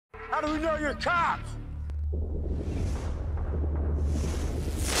How do we know you're cops?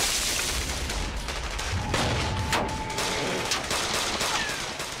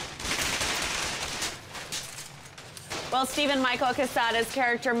 Well, Stephen Michael Quezada's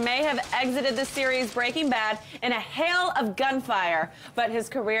character may have exited the series Breaking Bad in a hail of gunfire, but his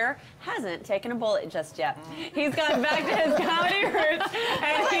career hasn't taken a bullet just yet. He's gone back to his comedy roots,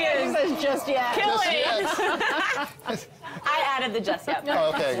 and he is just yet. killing. I added the just yet. Oh,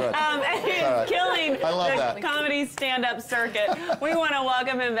 okay, good. And he is killing the that. comedy stand-up circuit. We want to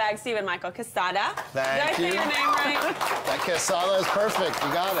welcome him back, Stephen Michael Quezada. Thank you. Did I say your name right? That Quezada is perfect.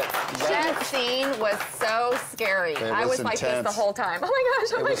 You got it. That scene was so scary. I was like this the whole time. Oh my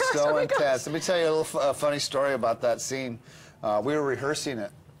gosh, oh my gosh, It was so oh my gosh. intense. Let me tell you a little funny story about that scene. We were rehearsing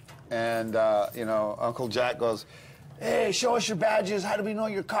it, and you know, Uncle Jack goes, "Hey, show us your badges. How do we know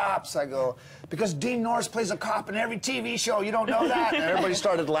you're cops?" I go, "Because Dean Norris plays a cop in every TV show. You don't know that?" And everybody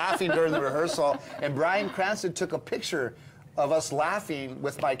started laughing during the rehearsal. And Bryan Cranston took a picture of us laughing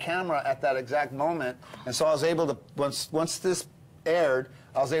with my camera at that exact moment. And so I was able to, once this aired,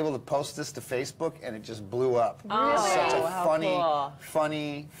 I was able to post this to Facebook, and it just blew up. Oh, Such a cool.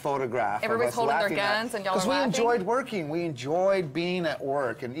 funny photograph. Everybody's holding their guns and y'all are Because we laughing? enjoyed working. We enjoyed being at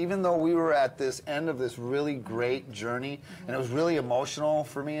work. And even though we were at this end of this really great journey, and it was really emotional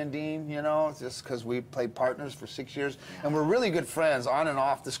for me and Dean, you know, just because we played partners for 6 years. And we're really good friends on and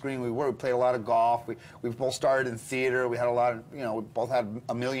off the screen. We played a lot of golf. We both started in theater. We had a lot of, you know, we both had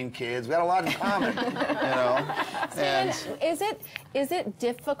a million kids. We had a lot in common, you know. And Is it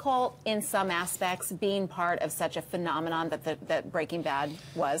difficult in some aspects being part of such a phenomenon that Breaking Bad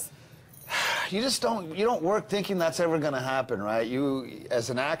was? you don't work thinking that's ever going to happen, right? You, as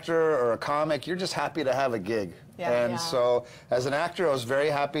an actor or a comic, you're just happy to have a gig. Yeah. And so, as an actor, I was very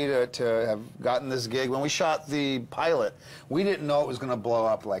happy to have gotten this gig. When we shot the pilot, we didn't know it was going to blow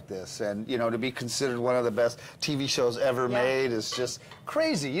up like this. And, you know, to be considered one of the best TV shows ever made is just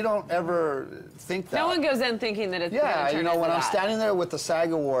crazy. You don't ever think that. No one goes in thinking that it's Yeah, gonna turn you know, into when I'm that. standing there with the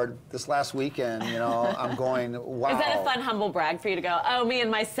SAG Award this last weekend, you know, I'm going, wow. Is that a fun, humble brag for you to go, oh, me and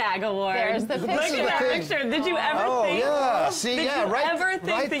my SAG award? There's the Look picture. at that picture. Did you ever Oh, think? yeah. See, Did yeah, you right. ever think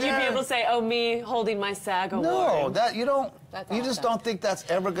right that you'd be there. able to say, oh, me holding my SAG award? No, that you don't. That's you just awesome. don't think that's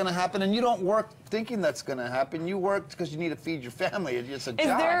ever going to happen, and you don't work thinking that's going to happen. You work because you need to feed your family. It's a Is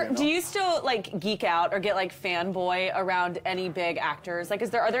job. there? You know? Do you still like geek out or get like fanboy around any big actors? Like,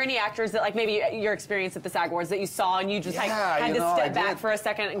 are there any actors that like maybe your experience at the SAG Awards that you saw and you just like had you to know, step I back did. for a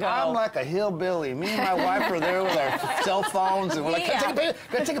second and go? I'm like a hillbilly. Me and my wife were there with our cell phones, and we're like, "Can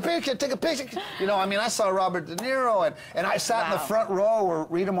I take a picture? Take a picture." You know, I mean, I saw Robert De Niro, and I sat in the front row where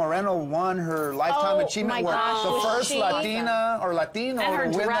Rita Moreno won her Lifetime Achievement Award, the first Latina or Latino And her to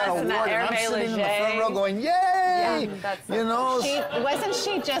win that dress award. and that And I'm Hervé sitting in the front Leger. row going, "Yay!" Yeah, that's so you know. Wasn't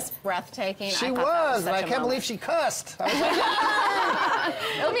she just breathtaking? She I thought that was, and I such a can't believe moment. she cussed. I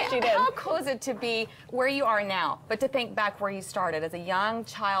was like, She did. How cool is it to be where you are now, but to think back where you started as a young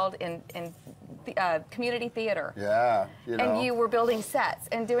child in community theater? yeah, you know. And you were building sets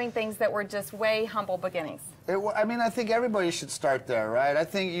and doing things that were just way humble beginnings. I mean, I think everybody should start there, right? I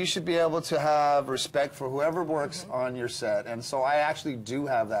think you should be able to have respect for whoever works on your set, and so I actually do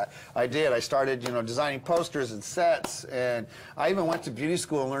have that. I did. I started, you know, designing posters and sets, and I even went to beauty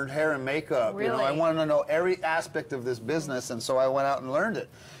school and learned hair and makeup. You know, I Really? wanted to know every aspect of this business, and so I went out and learned it.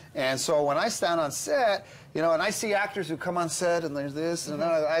 And so when I stand on set, you know, and I see actors who come on set and there's this and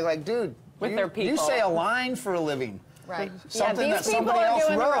that, I like, dude, With their people. you say a line for a living. Right. Something these that people somebody are else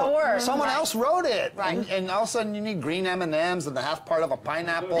doing the real wrote. work. Someone Right. else wrote it. Right. And all of a sudden you need green M&Ms and the half part of a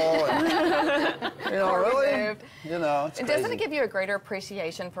pineapple. And, you know, really? removed. You know, it's And crazy. doesn't it give you a greater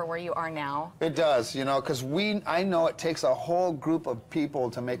appreciation for where you are now? It does, you know, because I know it takes a whole group of people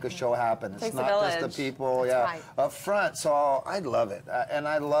to make a show happen. It's Takes a not just the village. people, That's right. up front. So I love it, and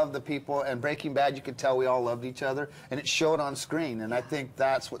I love the people. And Breaking Bad, you could tell we all loved each other, and it showed on screen. And I think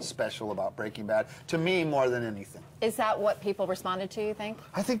that's what's special about Breaking Bad, to me, more than anything. Is that what people responded to, you think?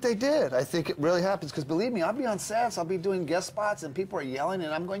 I think they did. I think it really happens because believe me, I'll be on sets, I'll be doing guest spots, and people are yelling,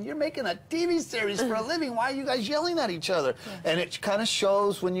 and I'm going, "You're making a TV series for a living. Why are you guys yelling at each other?" And it kind of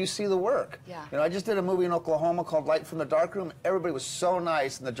shows when you see the work. Yeah. You know, I just did a movie in Oklahoma called Light from the Darkroom. Everybody was so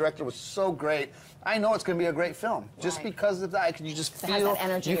nice, and the director was so great. I know it's going to be a great film just Right. because of that. You just It has feel that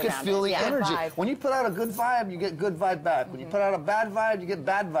energy you can around feel it. the Yeah. energy. Vibe. When you put out a good vibe, you get good vibe back. When you put out a bad vibe, you get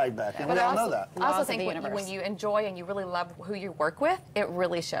bad vibe back. And we all know that. I Laws also of think the when universe. you enjoy and you really love who you work with, it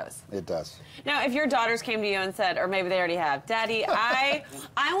really shows. It does. Now, if your daughters came to you and said, or maybe they already have, Daddy, I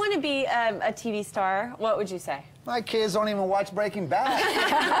want to be a TV star, what would you say? My kids don't even watch Breaking Bad.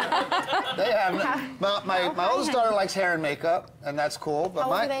 They haven't. My oldest daughter likes hair and makeup, and that's cool. But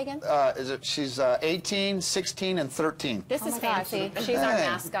How old are they again? She's 18, 16, and 13. This is fancy. She's our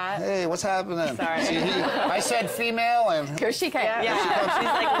mascot. Hey, what's happening? Sorry. See, I said female, and Here she came. Yeah,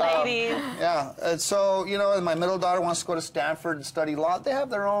 she's like, ladies. yeah. And so, you know, my middle daughter wants to go to Stanford and study law. They have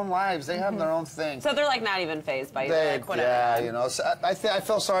their own lives. They have their own thing. So they're like not even phased by you. They're like, whatever. Yeah, you know. So I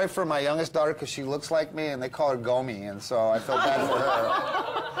feel sorry for my youngest daughter because she looks like me, and they call her Gomi, and so I feel bad for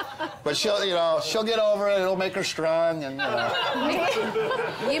her. But she'll get over it. It'll make her strong, and you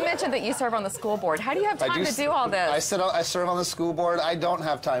know. You mentioned that you serve on the school board. How do you have time to do all this? I serve on the school board. I don't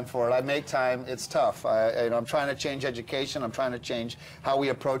have time for it. I make time. It's tough. I'm trying to change education. I'm trying to change how we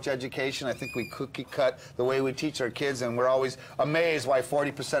approach education. I think we cookie cut the way we teach our kids, and we're always amazed why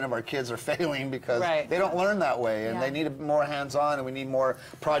 40% of our kids are failing because they don't learn that way, and they need more hands-on, and we need more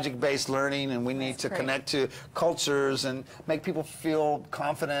project-based learning, and we need to connect to cultures and make people feel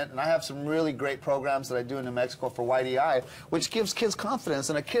confident. And I have some really great programs that I do in New Mexico for YDI, which gives kids confidence,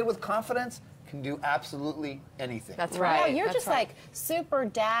 and a kid with confidence can do absolutely anything. That's Wow, right. you're That's just right. like super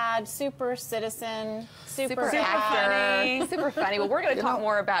dad, super citizen, super actor, super funny. Well, we're going to talk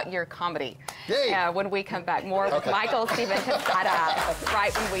more about your comedy when we come back. More with Michael Stephen Quezada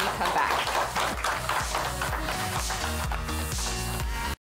right when we come back.